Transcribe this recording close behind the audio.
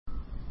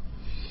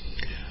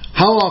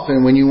How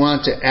often when you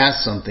want to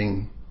ask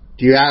something,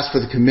 do you ask for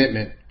the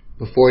commitment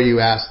before you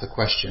ask the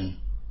question?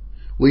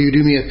 Will you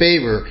do me a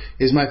favor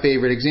is my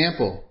favorite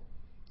example.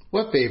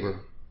 What favor?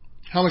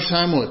 How much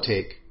time will it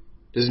take?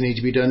 Does it need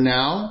to be done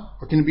now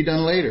or can it be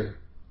done later?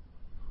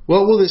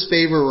 What will this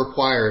favor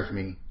require of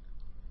me?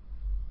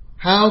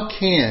 How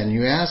can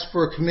you ask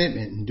for a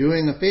commitment in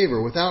doing a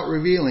favor without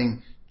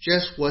revealing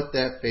just what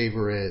that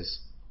favor is?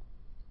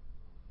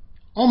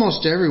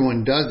 Almost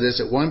everyone does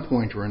this at one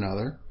point or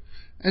another,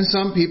 and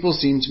some people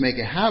seem to make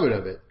a habit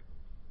of it.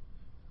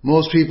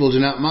 Most people do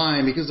not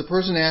mind because the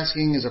person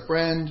asking is a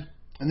friend,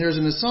 and there's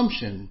an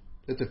assumption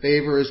that the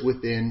favor is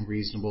within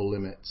reasonable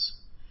limits.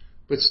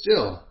 But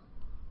still,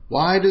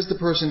 why does the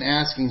person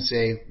asking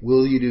say,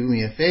 "Will you do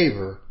me a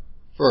favor?"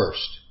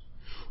 first?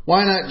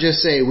 Why not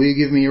just say, "Will you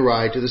give me a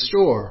ride to the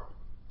store?"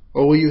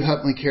 Or "Will you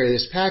help me carry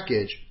this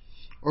package?"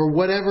 Or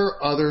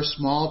whatever other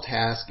small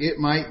task it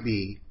might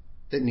be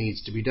that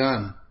needs to be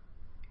done.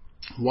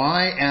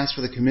 Why ask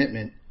for the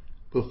commitment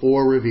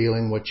before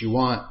revealing what you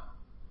want?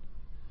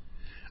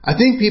 I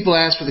think people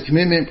ask for the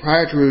commitment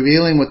prior to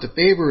revealing what the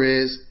favor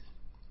is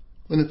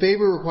when the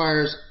favor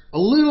requires a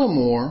little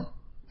more,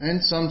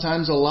 and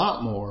sometimes a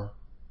lot more,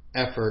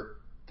 effort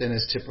than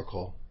is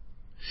typical.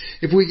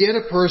 If we get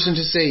a person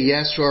to say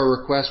yes to our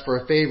request for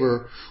a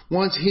favor,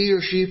 once he or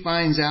she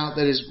finds out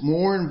that it's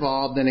more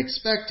involved than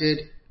expected,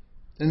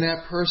 then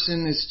that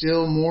person is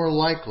still more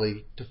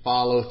likely to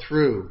follow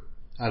through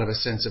out of a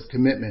sense of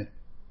commitment.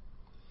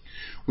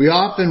 We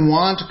often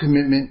want a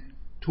commitment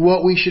to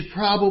what we should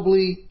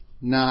probably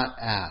not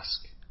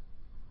ask.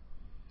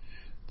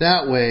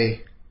 That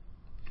way,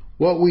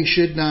 what we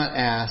should not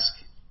ask,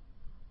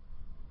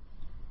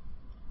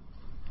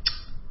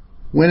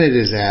 when it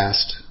is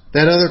asked,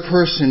 that other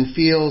person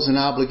feels an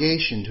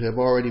obligation to have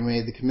already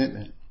made the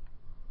commitment.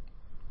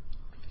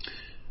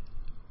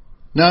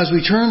 Now, as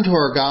we turn to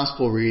our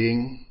gospel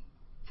reading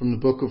from the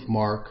book of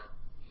Mark,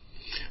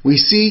 we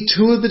see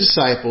two of the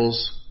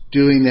disciples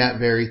doing that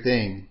very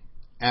thing,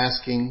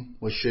 asking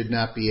what should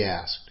not be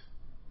asked.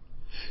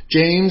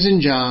 James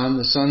and John,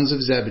 the sons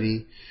of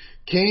Zebedee,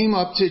 came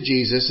up to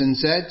Jesus and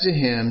said to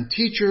him,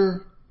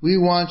 "Teacher, we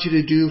want you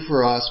to do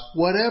for us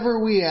whatever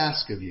we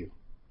ask of you."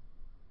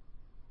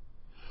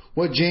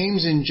 What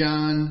James and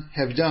John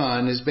have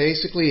done is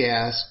basically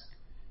ask,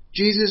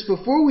 "Jesus,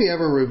 before we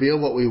ever reveal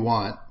what we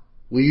want,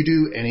 will you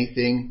do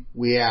anything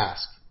we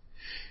ask?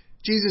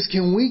 Jesus,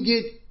 can we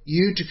get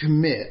you to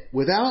commit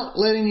without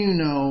letting you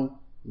know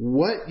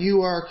what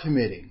you are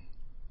committing?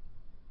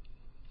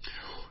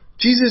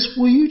 Jesus,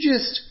 will you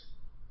just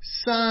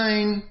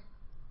sign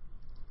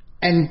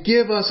and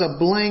give us a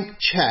blank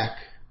check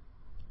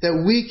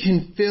that we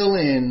can fill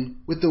in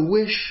with the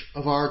wish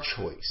of our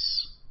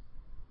choice?"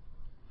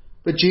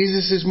 But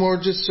Jesus is more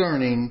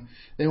discerning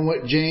than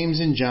what James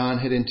and John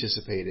had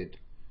anticipated.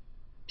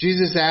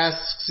 Jesus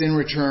asks in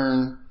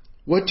return,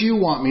 "What do you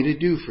want me to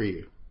do for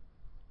you?"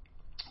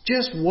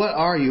 Just what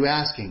are you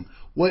asking?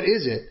 What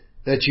is it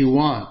that you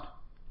want?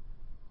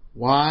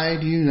 Why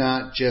do you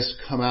not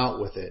just come out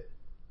with it?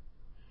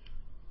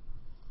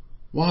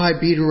 Why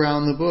beat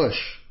around the bush?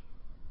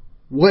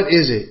 What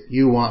is it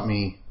you want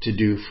me to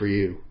do for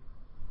you?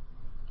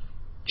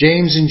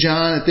 James and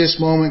John at this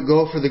moment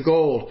go for the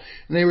gold,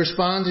 and they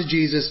respond to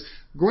Jesus,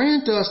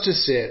 "Grant us to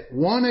sit,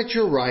 one at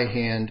your right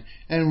hand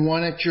and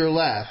one at your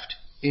left,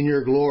 in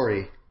your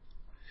glory."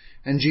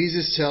 And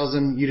Jesus tells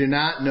them, "You do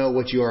not know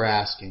what you are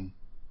asking.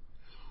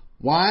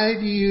 Why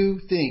do you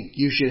think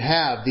you should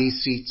have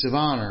these seats of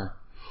honor?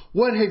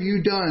 What have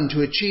you done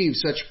to achieve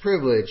such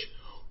privilege?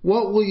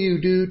 What will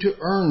you do to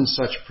earn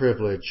such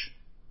privilege?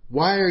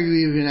 Why are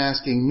you even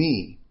asking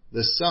me,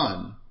 the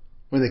Son,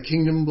 when the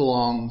kingdom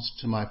belongs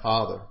to my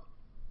Father?"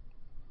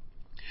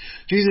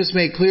 Jesus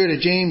made clear to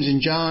James and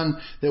John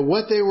that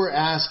what they were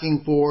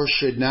asking for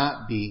should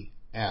not be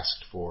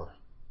asked for.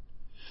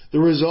 The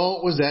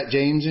result was that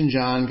James and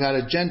John got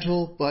a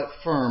gentle but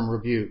firm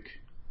rebuke.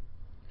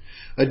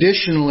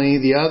 Additionally,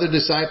 the other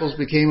disciples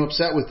became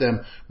upset with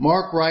them.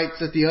 Mark writes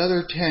that the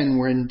other 10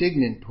 were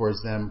indignant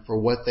towards them for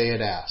what they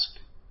had asked.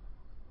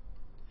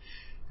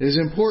 It is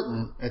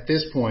important at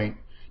this point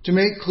to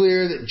make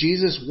clear that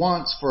Jesus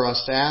wants for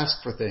us to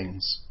ask for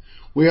things.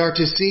 We are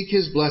to seek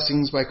His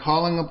blessings by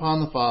calling upon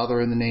the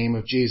Father in the name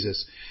of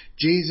Jesus.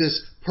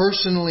 Jesus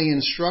personally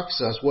instructs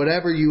us,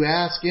 "Whatever you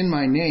ask in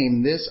my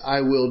name, this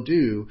I will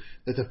do,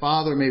 that the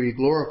Father may be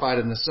glorified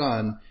in the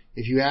Son.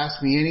 If you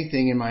ask me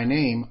anything in my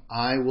name,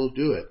 I will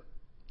do it."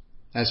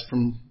 That's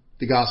from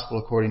the Gospel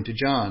according to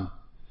John.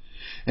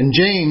 And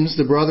James,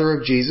 the brother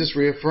of Jesus,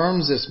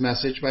 reaffirms this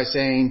message by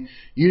saying,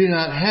 "You do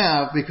not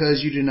have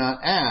because you do not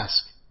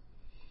ask."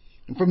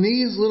 And from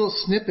these little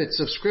snippets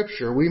of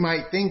Scripture, we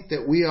might think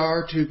that we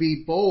are to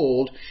be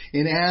bold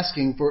in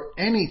asking for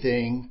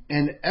anything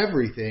and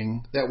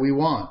everything that we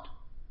want.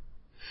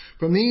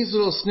 From these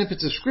little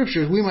snippets of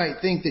Scripture, we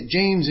might think that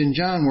James and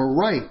John were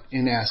right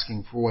in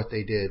asking for what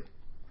they did.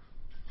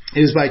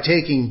 It is by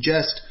taking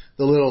just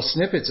the little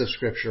snippets of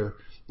Scripture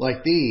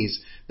like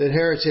these that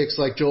heretics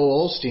like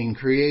Joel Osteen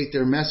create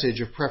their message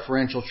of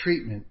preferential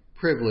treatment,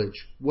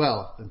 privilege,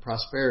 wealth, and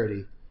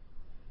prosperity.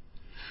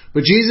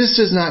 But Jesus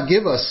does not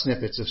give us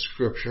snippets of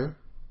Scripture.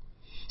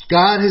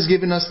 God has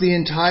given us the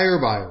entire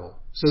Bible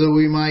so that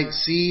we might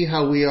see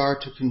how we are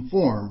to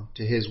conform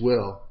to His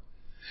will.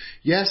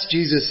 Yes,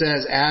 Jesus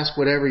says, ask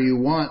whatever you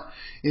want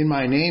in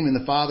my name and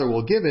the Father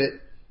will give it.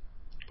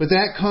 But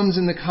that comes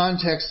in the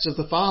context of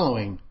the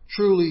following.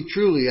 Truly,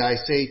 truly, I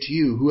say to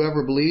you,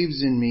 whoever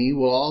believes in me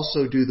will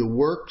also do the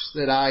works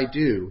that I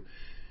do.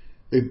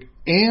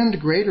 And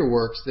greater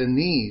works than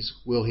these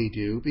will he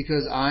do,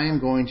 because I am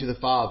going to the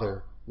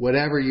Father.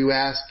 Whatever you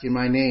ask in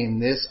my name,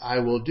 this I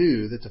will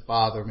do, that the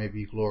Father may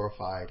be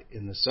glorified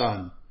in the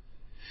Son.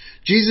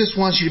 Jesus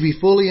wants you to be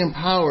fully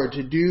empowered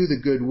to do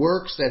the good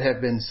works that have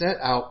been set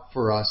out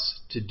for us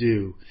to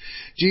do.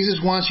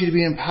 Jesus wants you to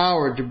be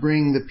empowered to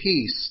bring the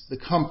peace, the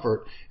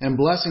comfort, and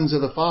blessings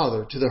of the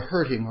Father to the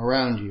hurting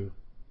around you.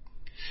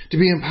 To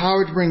be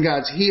empowered to bring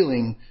God's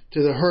healing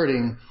to the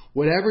hurting.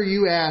 Whatever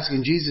you ask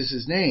in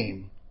Jesus'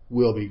 name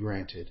will be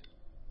granted.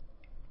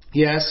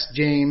 Yes,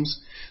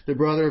 James, the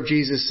brother of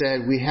Jesus,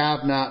 said, we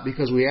have not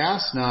because we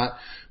ask not.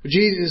 But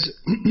James,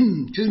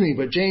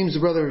 the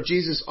brother of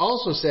Jesus,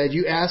 also said,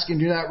 you ask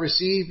and do not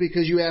receive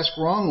because you ask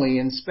wrongly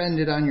and spend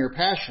it on your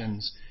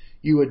passions.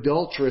 You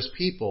adulterous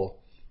people,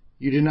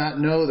 you do not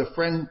know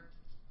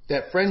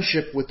that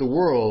friendship with the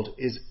world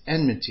is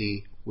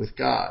enmity with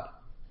God.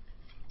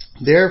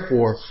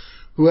 Therefore,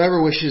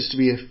 whoever wishes to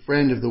be a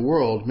friend of the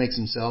world makes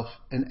himself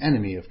an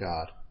enemy of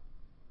God.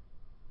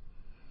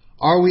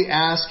 Are we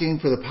asking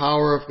for the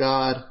power of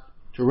God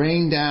to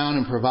rain down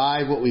and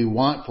provide what we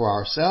want for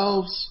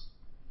ourselves?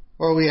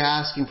 Or are we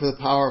asking for the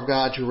power of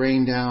God to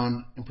rain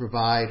down and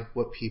provide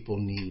what people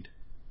need?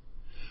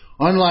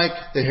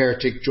 Unlike the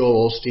heretic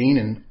Joel Osteen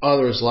and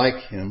others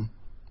like him,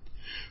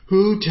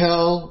 who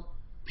tell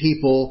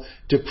people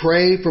to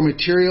pray for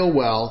material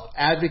wealth,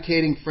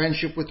 advocating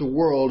friendship with the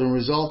world and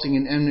resulting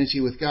in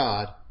enmity with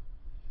God,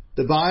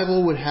 the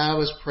Bible would have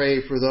us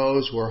pray for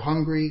those who are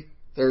hungry,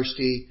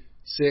 thirsty,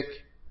 sick,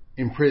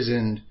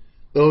 imprisoned,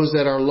 those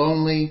that are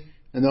lonely,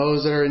 and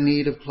those that are in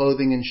need of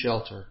clothing and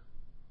shelter.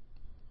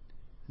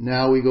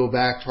 Now we go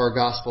back to our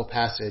gospel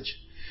passage.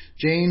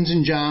 James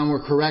and John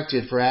were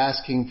corrected for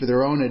asking for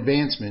their own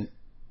advancement.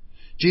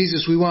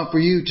 Jesus, we want for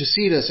you to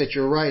seat us at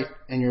your right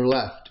and your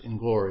left in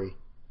glory.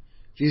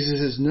 Jesus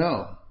says,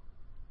 no,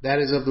 that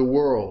is of the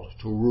world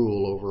to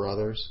rule over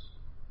others.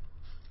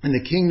 In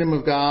the kingdom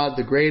of God,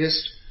 the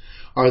greatest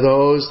are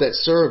those that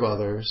serve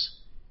others.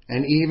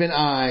 And even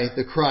I,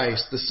 the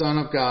Christ, the Son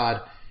of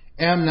God,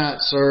 am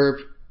not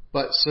served,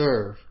 but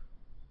serve.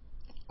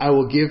 I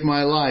will give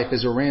my life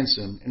as a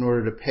ransom in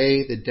order to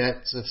pay the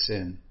debts of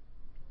sin.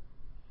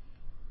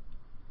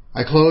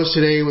 I close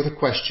today with a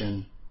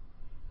question.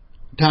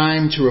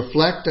 Time to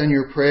reflect on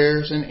your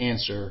prayers and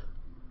answer.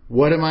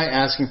 What am I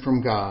asking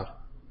from God?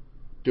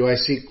 Do I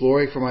seek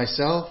glory for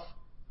myself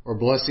or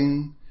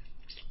blessing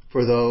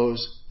for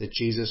those that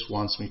Jesus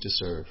wants me to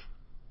serve?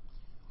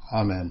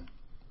 Amen.